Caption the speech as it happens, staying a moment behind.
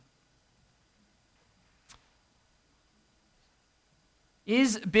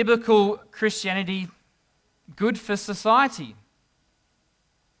Is biblical Christianity good for society?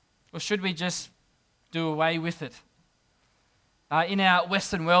 Or should we just do away with it? In our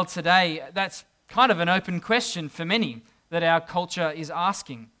Western world today, that's kind of an open question for many that our culture is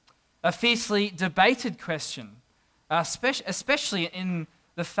asking. A fiercely debated question, especially in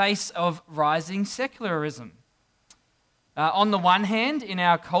the face of rising secularism. On the one hand, in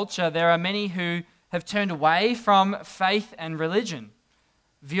our culture, there are many who have turned away from faith and religion,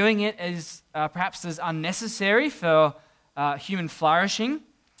 viewing it as perhaps as unnecessary for human flourishing,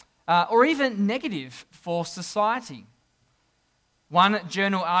 or even negative for society. One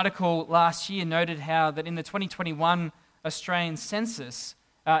journal article last year noted how that in the 2021 Australian census,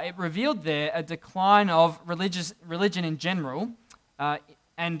 it revealed there a decline of religion in general,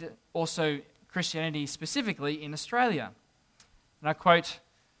 and also Christianity specifically in Australia. And I quote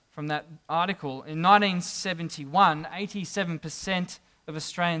from that article, in 1971, 87% of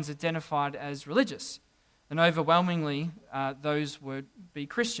Australians identified as religious, and overwhelmingly those would be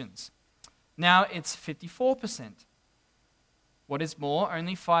Christians. Now it's 54%. What is more,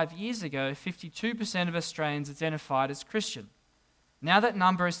 only 5 years ago, 52% of Australians identified as Christian. Now that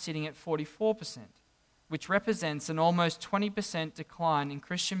number is sitting at 44%, which represents an almost 20% decline in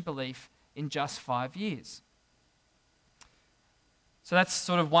Christian belief in just 5 years. So that's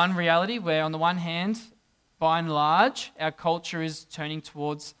sort of one reality where, on the one hand, by and large, our culture is turning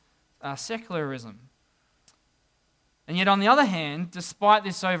towards secularism. And yet, on the other hand, despite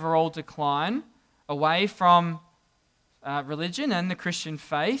this overall decline away from religion and the Christian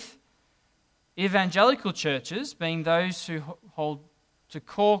faith, evangelical churches, being those who hold to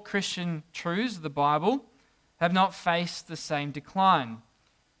core Christian truths of the Bible, have not faced the same decline.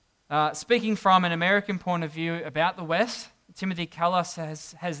 Speaking from an American point of view about the West, Timothy Keller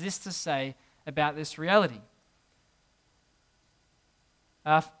has this to say about this reality.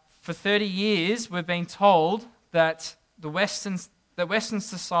 For 30 years, we've been told that Western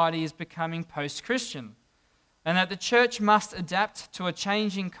society is becoming post-Christian, and that the church must adapt to a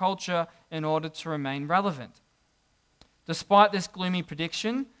changing culture in order to remain relevant. Despite this gloomy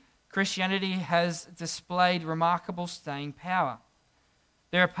prediction, Christianity has displayed remarkable staying power.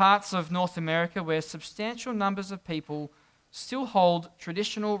 There are parts of North America where substantial numbers of people still hold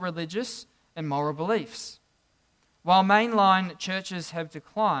traditional religious and moral beliefs. While mainline churches have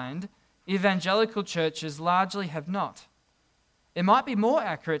declined, evangelical churches largely have not. It might be more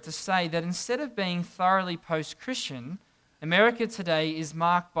accurate to say that instead of being thoroughly post-Christian, America today is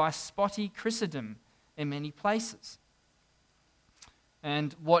marked by spotty Christendom in many places.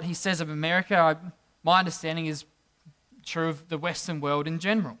 And what he says of America, my understanding, is true of the Western world in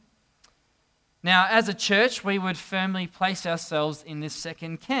general. Now, as a church, we would firmly place ourselves in this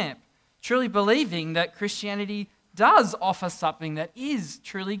second camp, truly believing that Christianity does offer something that is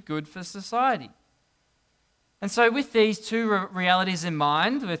truly good for society. And so with these two realities in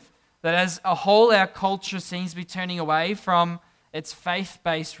mind, with that as a whole our culture seems to be turning away from its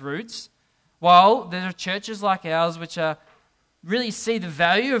faith-based roots, while there are churches like ours which really see the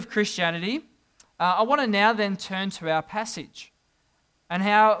value of Christianity, I want to now then turn to our passage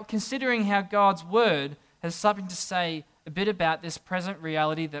and considering how God's Word has something to say a bit about this present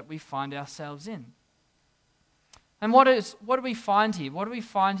reality that we find ourselves in. And what do we find here? What do we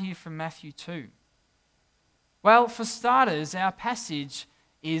find here from Matthew 2? Well, for starters, our passage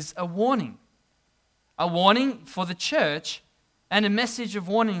is a warning for the church, and a message of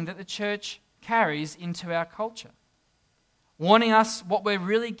warning that the church carries into our culture. Warning us what we're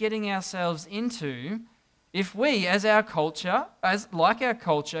really getting ourselves into if we, like our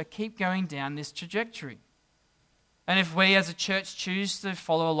culture, keep going down this trajectory. And if we as a church choose to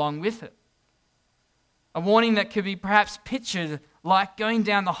follow along with it. A warning that could be perhaps pictured like going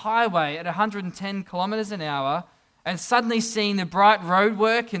down the highway at 110 kilometers an hour and suddenly seeing the bright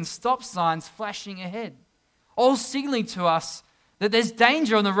roadwork and stop signs flashing ahead, all signaling to us that there's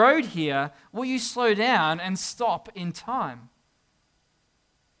danger on the road here. Will you slow down and stop in time?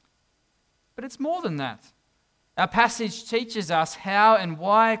 But it's more than that. Our passage teaches us how and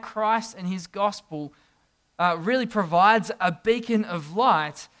why Christ and his gospel really provides a beacon of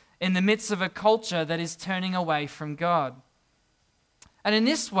light in the midst of a culture that is turning away from God. And in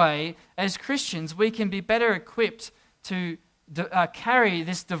this way, as Christians, we can be better equipped to carry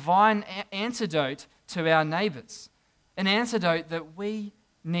this divine antidote to our neighbours, an antidote that we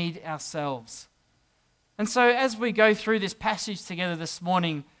need ourselves. And so as we go through this passage together this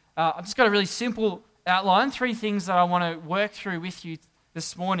morning, I've just got a really simple outline, 3 things that I want to work through with you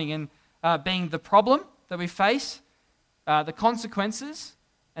this morning, and being the problem that we face, the consequences,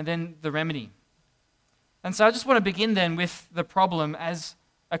 and then the remedy. And so I just want to begin then with the problem as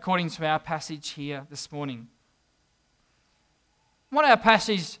according to our passage here this morning. What our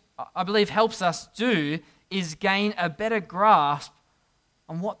passage, I believe, helps us do is gain a better grasp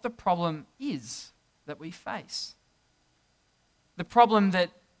on what the problem is that we face. The problem that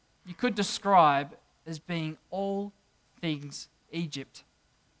you could describe as being all things Egypt,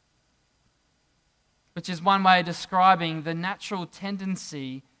 which is one way of describing the natural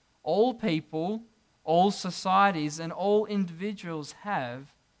tendency all people, all societies, and all individuals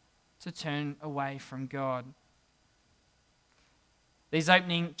have to turn away from God. These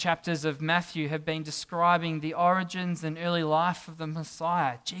opening chapters of Matthew have been describing the origins and early life of the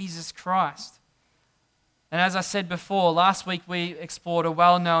Messiah, Jesus Christ. And as I said before, last week we explored a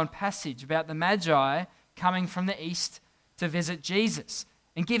well-known passage about the Magi coming from the east to visit Jesus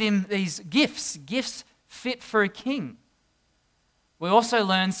and give him these gifts fit for a king. We also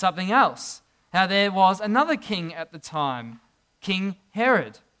learned something else, how there was another king at the time, King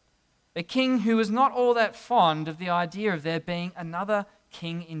Herod, a king who was not all that fond of the idea of there being another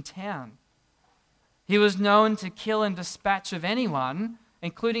king in town. He was known to kill and dispatch of anyone,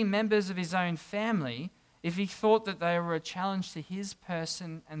 including members of his own family, if he thought that they were a challenge to his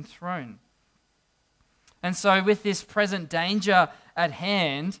person and throne. And so with this present danger at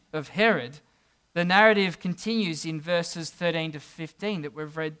hand of Herod, the narrative continues in verses 13 to 15 that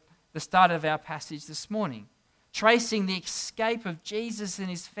we've read the start of our passage this morning, tracing the escape of Jesus and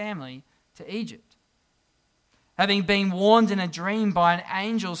his family to Egypt. Having been warned in a dream by an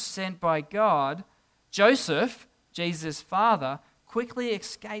angel sent by God, Joseph, Jesus' father, quickly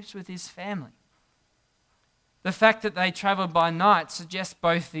escapes with his family. The fact that they traveled by night suggests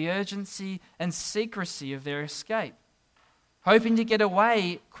both the urgency and secrecy of their escape, hoping to get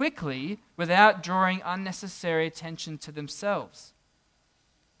away quickly without drawing unnecessary attention to themselves.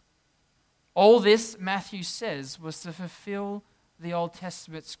 All this, Matthew says, was to fulfill the Old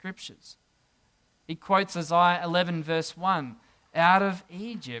Testament scriptures. He quotes Isaiah 11 verse 1, "Out of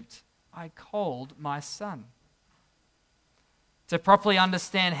Egypt I called my son." To properly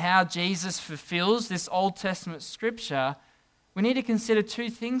understand how Jesus fulfills this Old Testament scripture, we need to consider two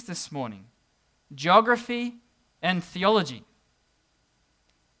things this morning: geography and theology.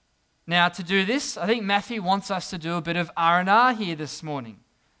 Now, to do this, I think Matthew wants us to do a bit of R&R here this morning.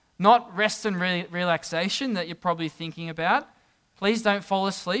 Not rest and relaxation that you're probably thinking about. Please don't fall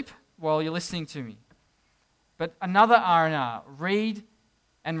asleep while you're listening to me. But another R&R, read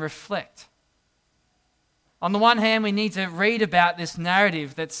and reflect. On the one hand, we need to read about this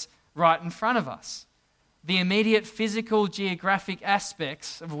narrative that's right in front of us. The immediate physical, geographic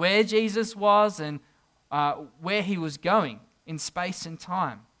aspects of where Jesus was and where he was going in space and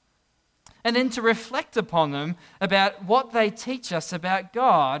time. And then to reflect upon them about what they teach us about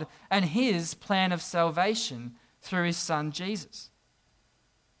God and his plan of salvation through his son Jesus.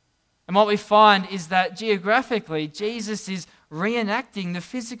 And what we find is that geographically, Jesus is reenacting the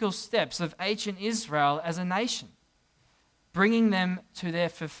physical steps of ancient Israel as a nation, bringing them to their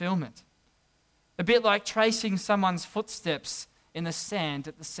fulfillment. A bit like tracing someone's footsteps in the sand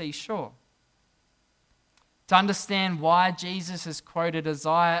at the seashore. To understand why Jesus has quoted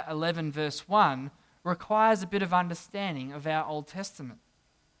Isaiah 11 verse 1 requires a bit of understanding of our Old Testament.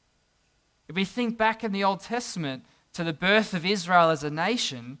 If we think back in the Old Testament to the birth of Israel as a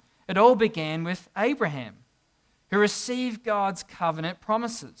nation, it all began with Abraham, who received God's covenant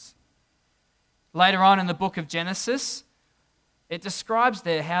promises. Later on in the book of Genesis, it describes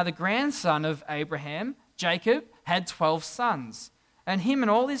there how the grandson of Abraham, Jacob, had 12 sons, and him and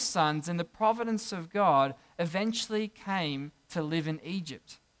all his sons, in the providence of God, eventually came to live in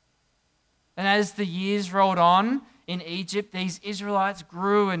Egypt. And as the years rolled on in Egypt, these Israelites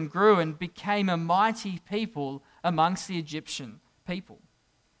grew and became a mighty people amongst the Egyptian people.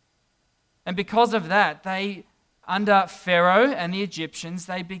 And because of that, under Pharaoh and the Egyptians,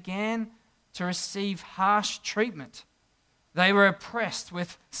 they began to receive harsh treatment. They were oppressed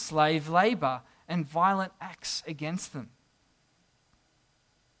with slave labor and violent acts against them.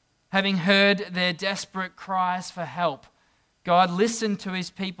 Having heard their desperate cries for help, God listened to his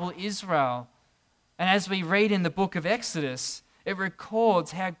people Israel. And as we read in the book of Exodus, it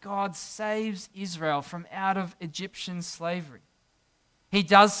records how God saves Israel from out of Egyptian slavery. He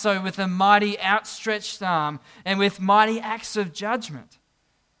does so with a mighty outstretched arm and with mighty acts of judgment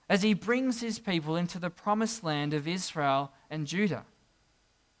as he brings his people into the promised land of Israel and Judah.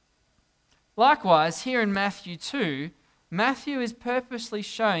 Likewise, here in Matthew 2, Matthew is purposely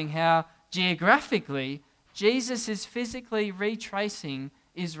showing how geographically Jesus is physically retracing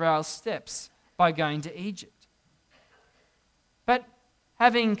Israel's steps by going to Egypt. But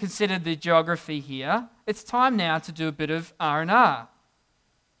having considered the geography here, it's time now to do a bit of R&R,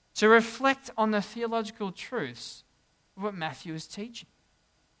 to reflect on the theological truths of what Matthew is teaching.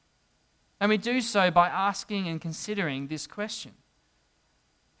 And we do so by asking and considering this question: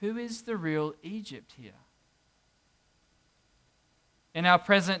 who is the real Egypt here? In our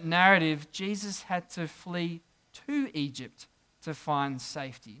present narrative, Jesus had to flee to Egypt to find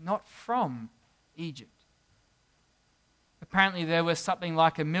safety, not from Egypt. Apparently, there were something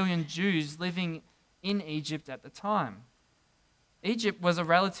like 1 million Jews living in Egypt at the time. Egypt was a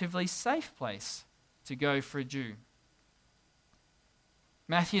relatively safe place to go for a Jew.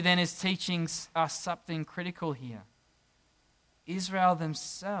 Matthew then is teaching us something critical here. Israel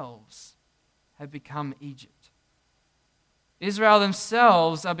themselves have become Egypt. Israel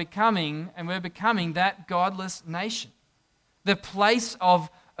themselves are becoming, and we're becoming, that godless nation, the place of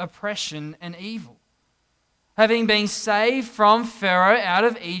oppression and evil. Having been saved from Pharaoh out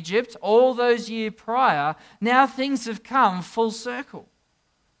of Egypt all those years prior, now things have come full circle.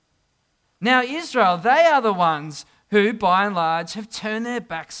 Now Israel, they are the ones who, by and large, have turned their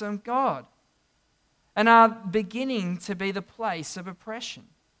backs on God and are beginning to be the place of oppression.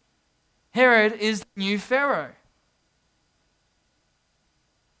 Herod is the new Pharaoh.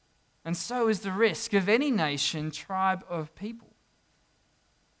 And so is the risk of any nation, tribe of people.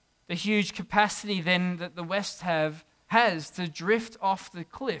 The huge capacity then that the West has to drift off the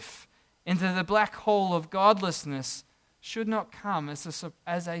cliff into the black hole of godlessness should not come as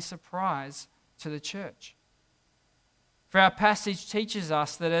a surprise to the church. For our passage teaches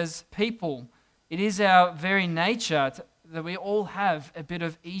us that as people, it is our very nature that we all have a bit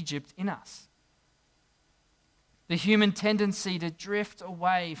of Egypt in us. The human tendency to drift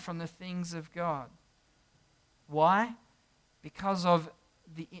away from the things of God. Why? Because of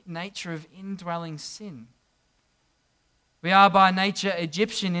the nature of indwelling sin. We are by nature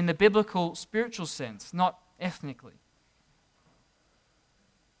Egyptian in the biblical spiritual sense, not ethnically.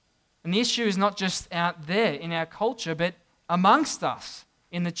 And the issue is not just out there in our culture, but amongst us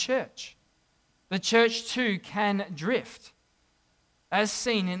in the church. The church too can drift, as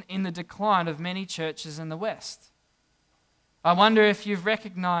seen in the decline of many churches in the West. I wonder if you've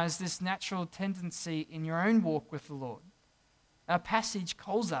recognized this natural tendency in your own walk with the Lord. Our passage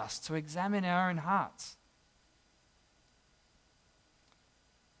calls us to examine our own hearts.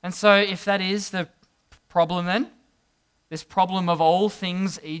 And so if that is the problem then, this problem of all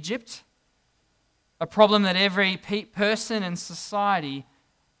things Egypt, a problem that every person and society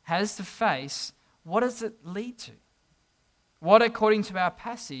has to face, what does it lead to? Why, according to our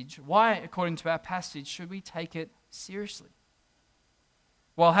passage, should we take it seriously?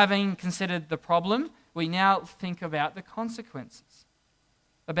 Well, having considered the problem, we now think about the consequences,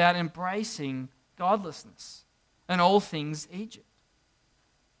 about embracing godlessness and all things Egypt.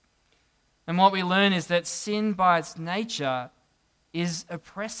 And what we learn is that sin by its nature is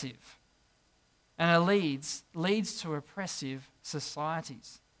oppressive, and it leads to oppressive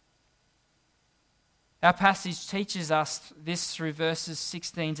societies. Our passage teaches us this through verses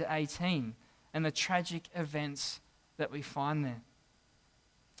 16 to 18 and the tragic events that we find there.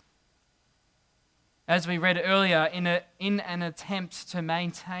 As we read earlier, in an attempt to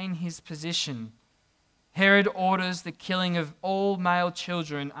maintain his position, Herod orders the killing of all male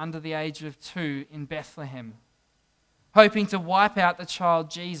children under the age of 2 in Bethlehem, hoping to wipe out the child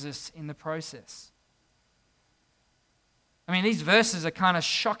Jesus in the process. I mean, these verses are kind of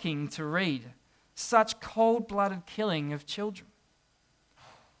shocking to read. Such cold-blooded killing of children.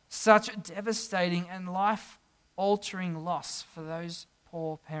 Such a devastating and life-altering loss for those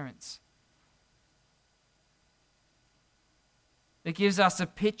poor parents. It gives us a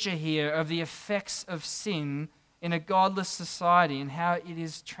picture here of the effects of sin in a godless society and how it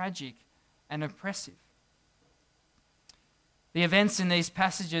is tragic and oppressive. The events in these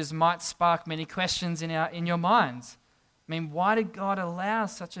passages might spark many questions in your minds. I mean, why did God allow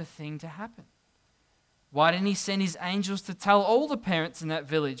such a thing to happen? Why didn't he send his angels to tell all the parents in that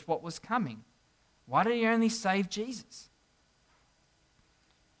village what was coming? Why did he only save Jesus?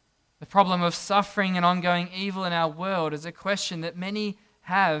 The problem of suffering and ongoing evil in our world is a question that many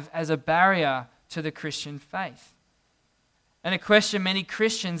have as a barrier to the Christian faith. And a question many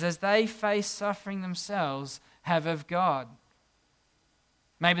Christians, as they face suffering themselves, have of God.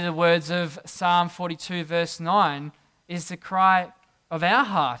 Maybe the words of Psalm 42 verse 9 is the cry of our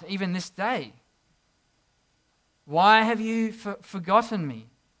heart, even this day. Why have you forgotten me?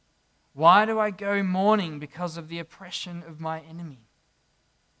 Why do I go mourning because of the oppression of my enemy?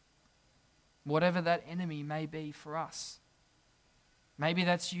 Whatever that enemy may be for us. Maybe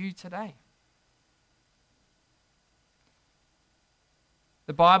that's you today.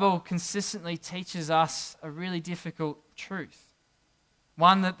 The Bible consistently teaches us a really difficult truth,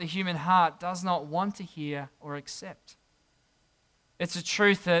 one that the human heart does not want to hear or accept. It's a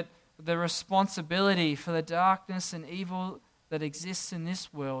truth that the responsibility for the darkness and evil that exists in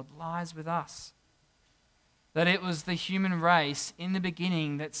this world lies with us. That it was the human race in the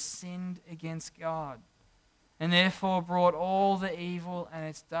beginning that sinned against God and therefore brought all the evil and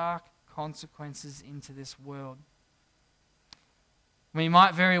its dark consequences into this world. We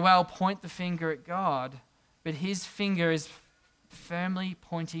might very well point the finger at God, but his finger is firmly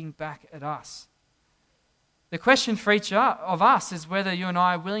pointing back at us. The question for each of us is whether you and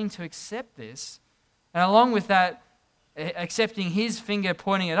I are willing to accept this, and along with that, accepting his finger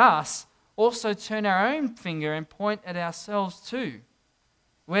pointing at us, also turn our own finger and point at ourselves too,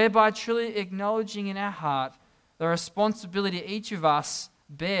 whereby truly acknowledging in our heart the responsibility each of us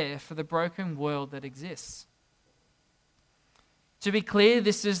bear for the broken world that exists. To be clear,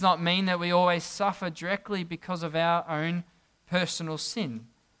 this does not mean that we always suffer directly because of our own personal sin.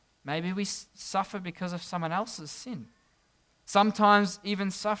 Maybe we suffer because of someone else's sin. Sometimes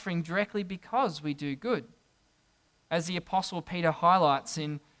even suffering directly because we do good. As the Apostle Peter highlights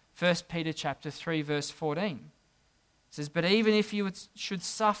in 1 Peter chapter 3, verse 14. It says, "But even if you should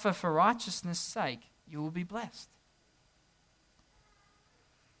suffer for righteousness' sake, you will be blessed."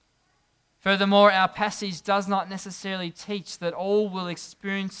 Furthermore, our passage does not necessarily teach that all will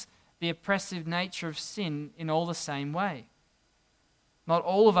experience the oppressive nature of sin in all the same way. Not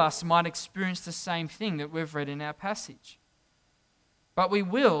all of us might experience the same thing that we've read in our passage. But we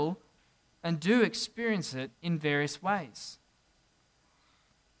will and do experience it in various ways.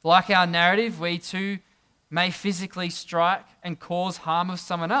 Like our narrative, we too may physically strike and cause harm of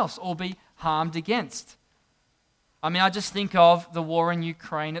someone else or be harmed against. I just think of the war in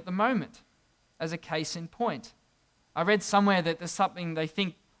Ukraine at the moment as a case in point. I read somewhere that there's something, they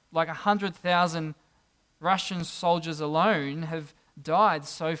think like 100,000 Russian soldiers alone have died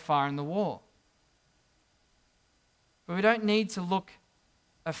so far in the war. But we don't need to look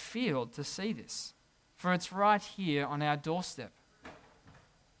afield to see this, for it's right here on our doorstep.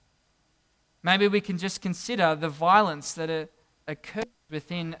 Maybe we can just consider the violence that occurs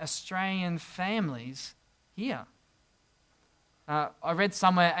within Australian families here. I read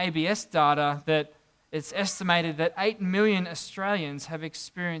somewhere, ABS data, that it's estimated that 8 million Australians have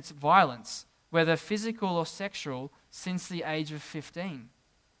experienced violence, whether physical or sexual, since the age of 15.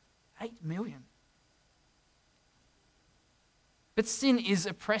 8 million. But sin is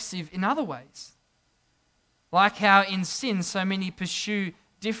oppressive in other ways. Like how in sin so many pursue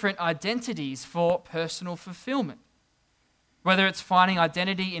different identities for personal fulfillment. Whether it's finding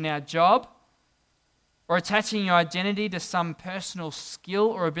identity in our job, or attaching your identity to some personal skill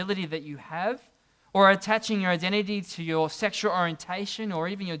or ability that you have, or attaching your identity to your sexual orientation or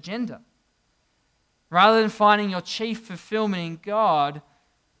even your gender. Rather than finding your chief fulfillment in God,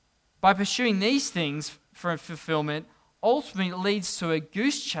 by pursuing these things for fulfillment, ultimately leads to a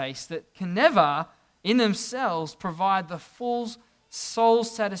goose chase that can never, in themselves, provide the full soul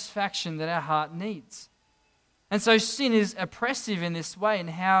satisfaction that our heart needs. And so sin is oppressive in this way in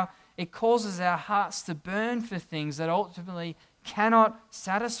how it causes our hearts to burn for things that ultimately cannot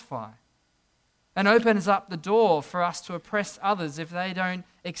satisfy, and opens up the door for us to oppress others if they don't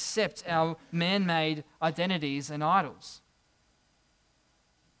accept our man-made identities and idols.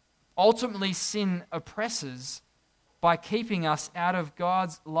 Ultimately, sin oppresses by keeping us out of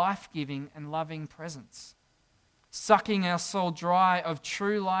God's life-giving and loving presence, sucking our soul dry of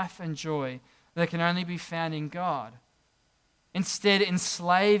true life and joy that can only be found in God, instead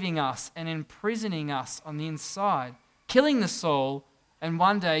enslaving us and imprisoning us on the inside, killing the soul and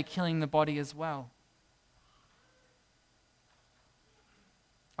one day killing the body as well.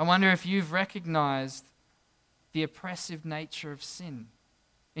 I wonder if you've recognized the oppressive nature of sin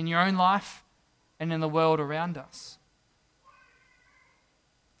in your own life and in the world around us.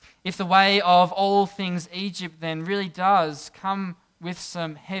 If the way of all things Egypt then really does come with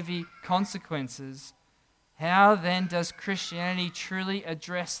some heavy consequences, how then does Christianity truly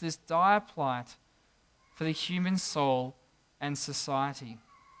address this dire plight for the human soul and society?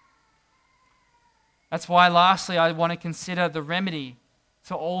 That's why, lastly, I want to consider the remedy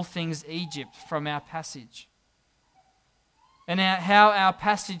to all things Egypt from our passage. And how our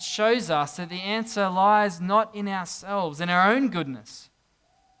passage shows us that the answer lies not in ourselves, in our own goodness,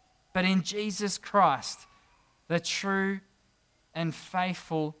 but in Jesus Christ, the true and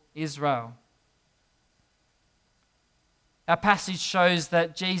faithful Israel. Our passage shows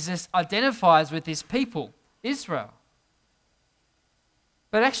that Jesus identifies with his people, Israel,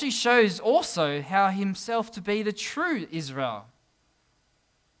 but actually shows also how himself to be the true Israel.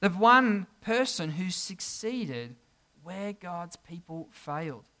 The one person who succeeded where God's people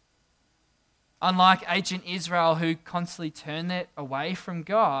failed. Unlike ancient Israel, who constantly turned away from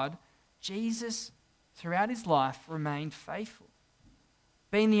God, Jesus, throughout his life, remained faithful,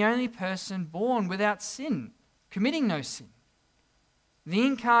 being the only person born without sin, committing no sin. The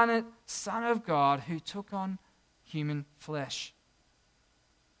incarnate Son of God who took on human flesh.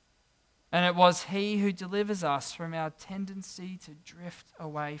 And it was he who delivers us from our tendency to drift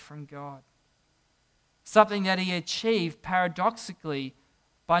away from God. Something that he achieved paradoxically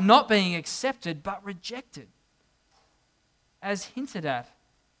by not being accepted but rejected, as hinted at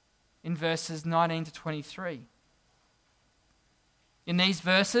in verses 19 to 23. In these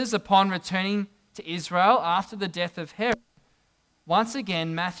verses, upon returning to Israel after the death of Herod, once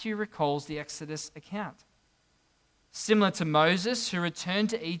again Matthew recalls the Exodus account. Similar to Moses, who returned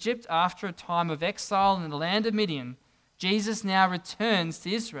to Egypt after a time of exile in the land of Midian, Jesus now returns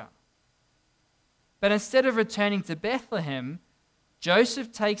to Israel. But instead of returning to Bethlehem,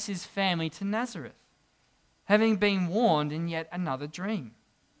 Joseph takes his family to Nazareth, having been warned in yet another dream.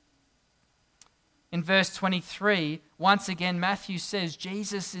 In verse 23, once again Matthew says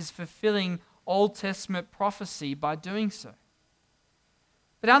Jesus is fulfilling Old Testament prophecy by doing so.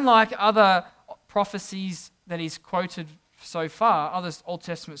 But unlike other prophecies that he's quoted so far, other Old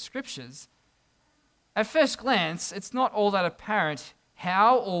Testament scriptures, at first glance, it's not all that apparent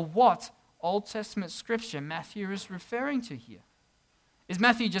how or what Old Testament scripture Matthew is referring to here. Is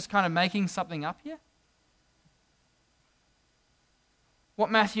Matthew just kind of making something up here?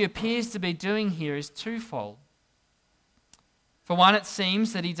 What Matthew appears to be doing here is twofold. For one, it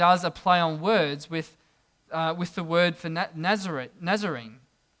seems that he does a play on words with the word for Nazarene.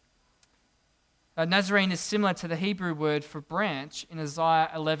 Nazarene is similar to the Hebrew word for branch in Isaiah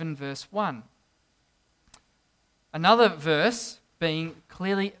 11 verse 1. Another verse being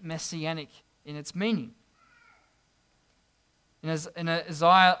clearly messianic in its meaning. In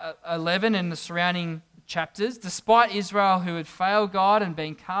Isaiah 11 and the surrounding chapters, despite Israel who had failed God and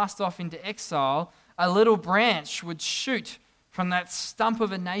been cast off into exile, a little branch would shoot from that stump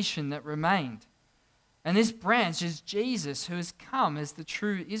of a nation that remained. And this branch is Jesus, who has come as the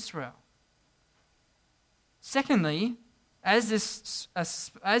true Israel. Secondly, as this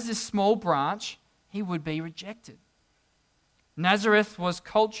small branch, he would be rejected. Nazareth was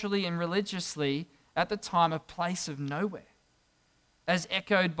culturally and religiously at the time a place of nowhere, as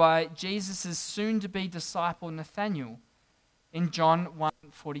echoed by Jesus' soon-to-be disciple Nathanael in John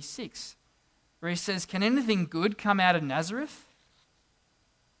 1:46, where he says, "Can anything good come out of Nazareth?"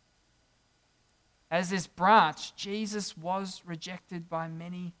 As this branch, Jesus was rejected by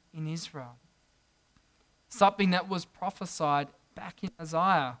many in Israel. Something that was prophesied back in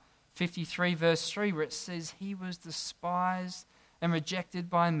Isaiah 53 verse 3, where it says, "He was despised and rejected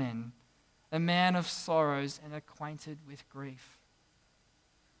by men, a man of sorrows and acquainted with grief."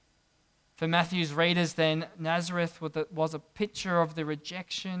 For Matthew's readers then, Nazareth was a picture of the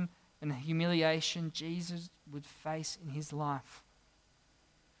rejection and humiliation Jesus would face in his life.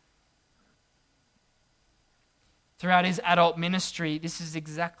 Throughout his adult ministry, this is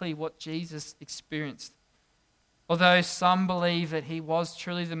exactly what Jesus experienced. Although some believe that he was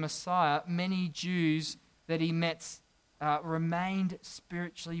truly the Messiah, many Jews that he met remained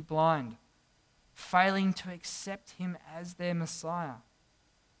spiritually blind, failing to accept him as their Messiah.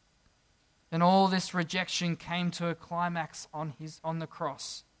 And all this rejection came to a climax on the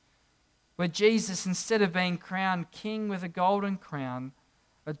cross, where Jesus, instead of being crowned king with a golden crown,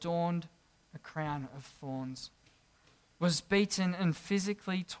 adorned a crown of thorns, was beaten and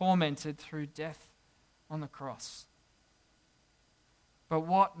physically tormented through death on the cross. But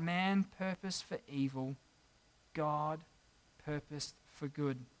what man purposed for evil, God purposed for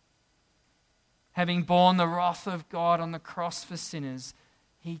good. Having borne the wrath of God on the cross for sinners,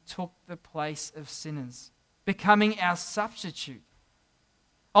 he took the place of sinners, becoming our substitute.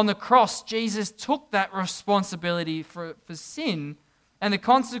 On the cross, Jesus took that responsibility for sin and the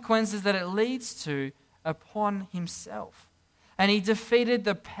consequences that it leads to upon himself. And he defeated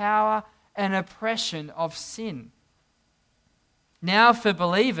the power and oppression of sin. Now for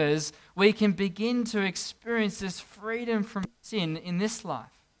believers, we can begin to experience this freedom from sin in this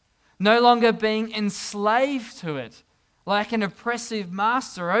life, no longer being enslaved to it like an oppressive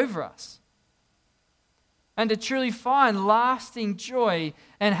master over us, and to truly find lasting joy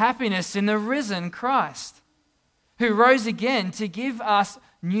and happiness in the risen Christ, who rose again to give us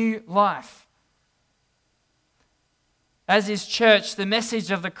new life. As his church, the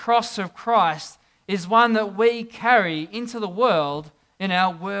message of the cross of Christ is one that we carry into the world in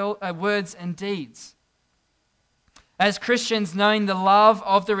our words and deeds. As Christians, knowing the love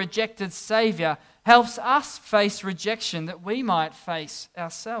of the rejected Savior helps us face rejection that we might face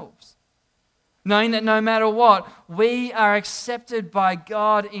ourselves. Knowing that no matter what, we are accepted by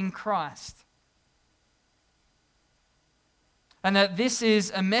God in Christ. And that this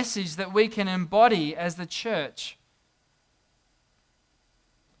is a message that we can embody as the church.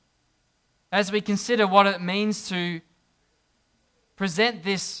 As we consider what it means to present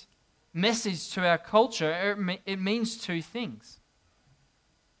this message to our culture, it means two things.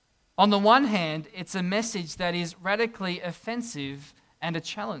 On the one hand, it's a message that is radically offensive and a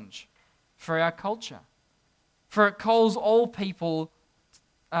challenge for our culture. For it calls all people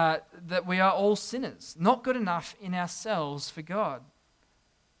that we are all sinners, not good enough in ourselves for God.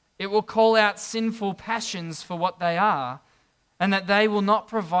 It will call out sinful passions for what they are, and that they will not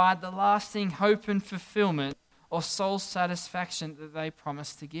provide the lasting hope and fulfillment or soul satisfaction that they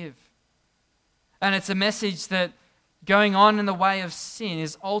promise to give. And it's a message that going on in the way of sin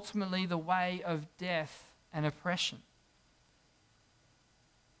is ultimately the way of death and oppression.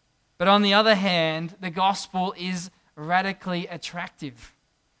 But on the other hand, the gospel is radically attractive,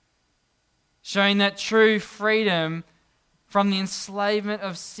 showing that true freedom from the enslavement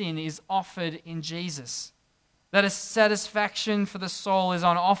of sin is offered in Jesus. That a satisfaction for the soul is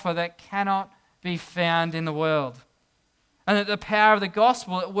on offer that cannot be found in the world. And that the power of the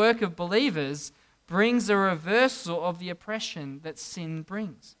gospel at work of believers brings a reversal of the oppression that sin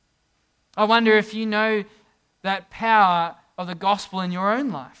brings. I wonder if you know that power of the gospel in your own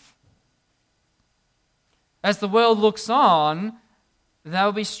life. As the world looks on,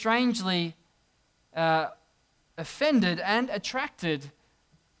 they'll be strangely offended and attracted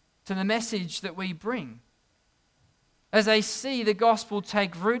to the message that we bring. As they see the gospel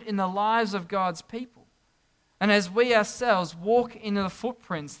take root in the lives of God's people. And as we ourselves walk in the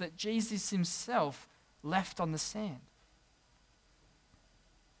footprints that Jesus himself left on the sand.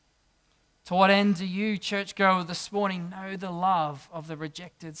 To what end do you, churchgoer, this morning know the love of the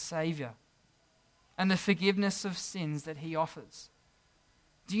rejected Savior and the forgiveness of sins that he offers?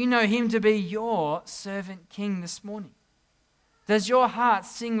 Do you know him to be your servant king this morning? Does your heart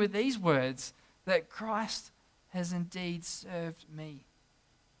sing with these words that Christ has indeed served me?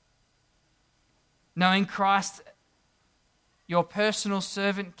 Knowing Christ, your personal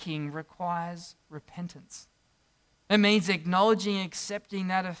servant king, requires repentance. It means acknowledging and accepting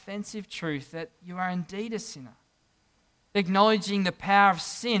that offensive truth that you are indeed a sinner. Acknowledging the power of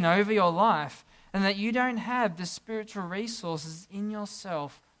sin over your life and that you don't have the spiritual resources in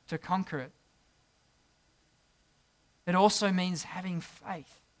yourself to conquer it. It also means having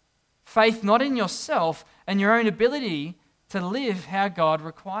faith. Faith not in yourself and your own ability to live how God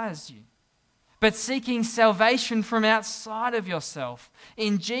requires you, but seeking salvation from outside of yourself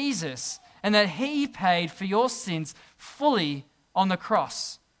in Jesus, and that he paid for your sins fully on the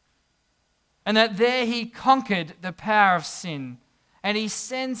cross. And that there he conquered the power of sin, and he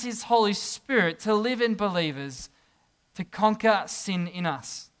sends his Holy Spirit to live in believers to conquer sin in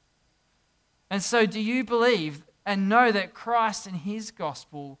us. And so do you believe and know that Christ and his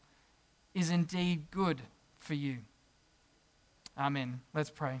gospel is indeed good for you? Amen. Let's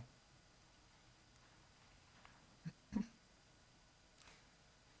pray.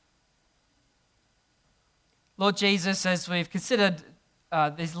 Lord Jesus, as we've considered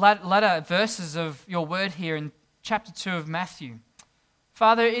these latter verses of your word here in chapter 2 of Matthew,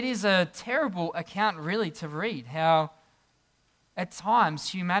 Father, it is a terrible account really to read how at times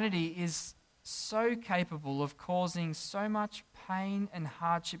humanity is so capable of causing so much pain and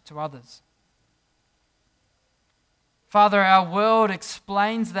hardship to others. Father, our world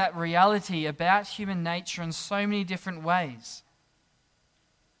explains that reality about human nature in so many different ways,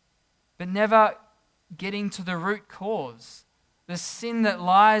 but never getting to the root cause, the sin that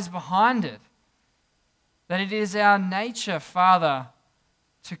lies behind it. That it is our nature, Father,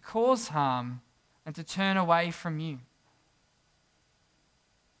 to cause harm and to turn away from you.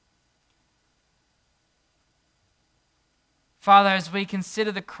 Father, as we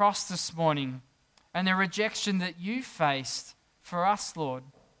consider the cross this morning and the rejection that you faced for us, Lord,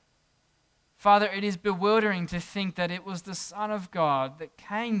 Father, it is bewildering to think that it was the Son of God that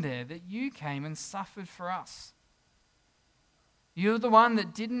came there, that you came and suffered for us. You're the one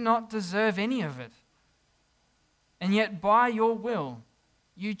that did not deserve any of it. And yet by your will,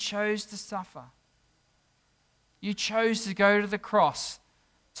 you chose to suffer. You chose to go to the cross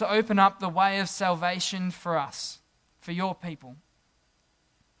to open up the way of salvation for us, for your people.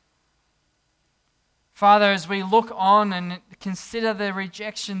 Father, as we look on and consider the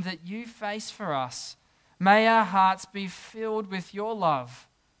rejection that you face for us, may our hearts be filled with your love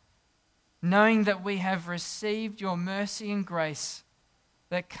knowing that we have received your mercy and grace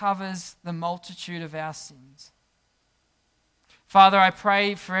that covers the multitude of our sins. Father, I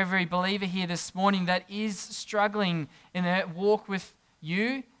pray for every believer here this morning that is struggling in their walk with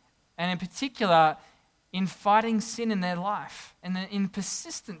you, and in particular in fighting sin in their life, and in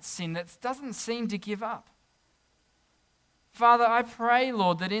persistent sin that doesn't seem to give up. Father, I pray,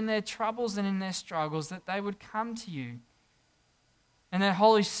 Lord, that in their troubles and in their struggles, that they would come to you, and that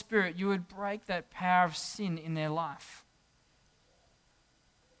Holy Spirit, you would break that power of sin in their life.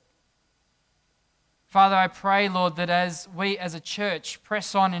 Father, I pray, Lord, that as we as a church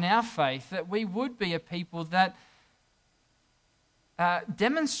press on in our faith, that we would be a people that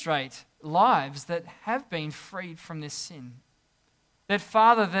demonstrate lives that have been freed from this sin. That,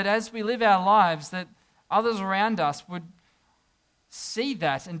 Father, that as we live our lives, that others around us would see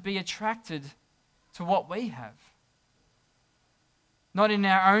that and be attracted to what we have. Not in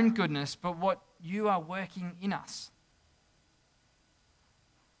our own goodness, but what you are working in us.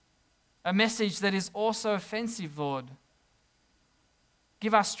 A message that is also offensive, Lord.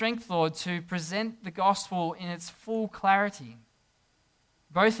 Give us strength, Lord, to present the gospel in its full clarity,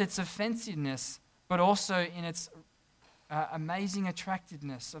 both its offensiveness, but also in its amazing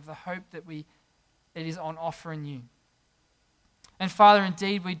attractiveness of the hope that it is on offer in you. And Father,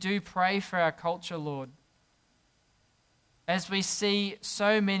 indeed, we do pray for our culture, Lord, as we see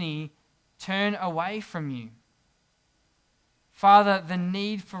so many turn away from you. Father, the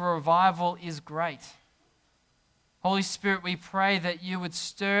need for revival is great. Holy Spirit, we pray that you would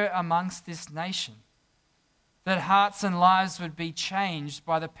stir amongst this nation, that hearts and lives would be changed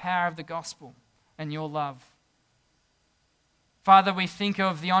by the power of the gospel and your love. Father, we think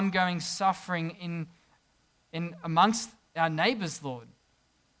of the ongoing suffering in amongst our neighbors, Lord,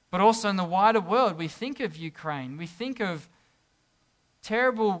 but also in the wider world. We think of Ukraine. We think of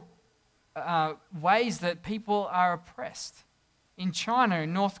terrible ways that people are oppressed in China,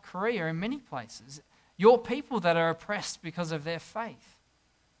 in North Korea, in many places. Your people that are oppressed because of their faith.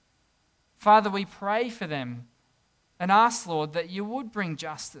 Father, we pray for them and ask, Lord, that you would bring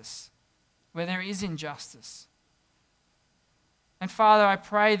justice where there is injustice. And Father, I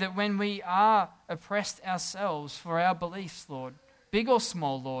pray that when we are oppressed ourselves for our beliefs, Lord, big or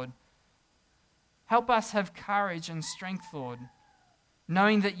small, Lord, help us have courage and strength, Lord,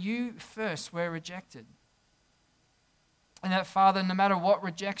 knowing that you first were rejected. And that, Father, no matter what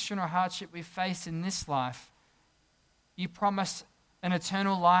rejection or hardship we face in this life, you promise an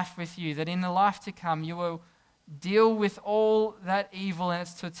eternal life with you, that in the life to come you will deal with all that evil in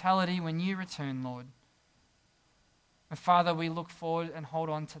its totality when you return, Lord. And Father, we look forward and hold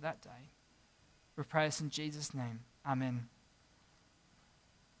on to that day. We pray this in Jesus' name. Amen.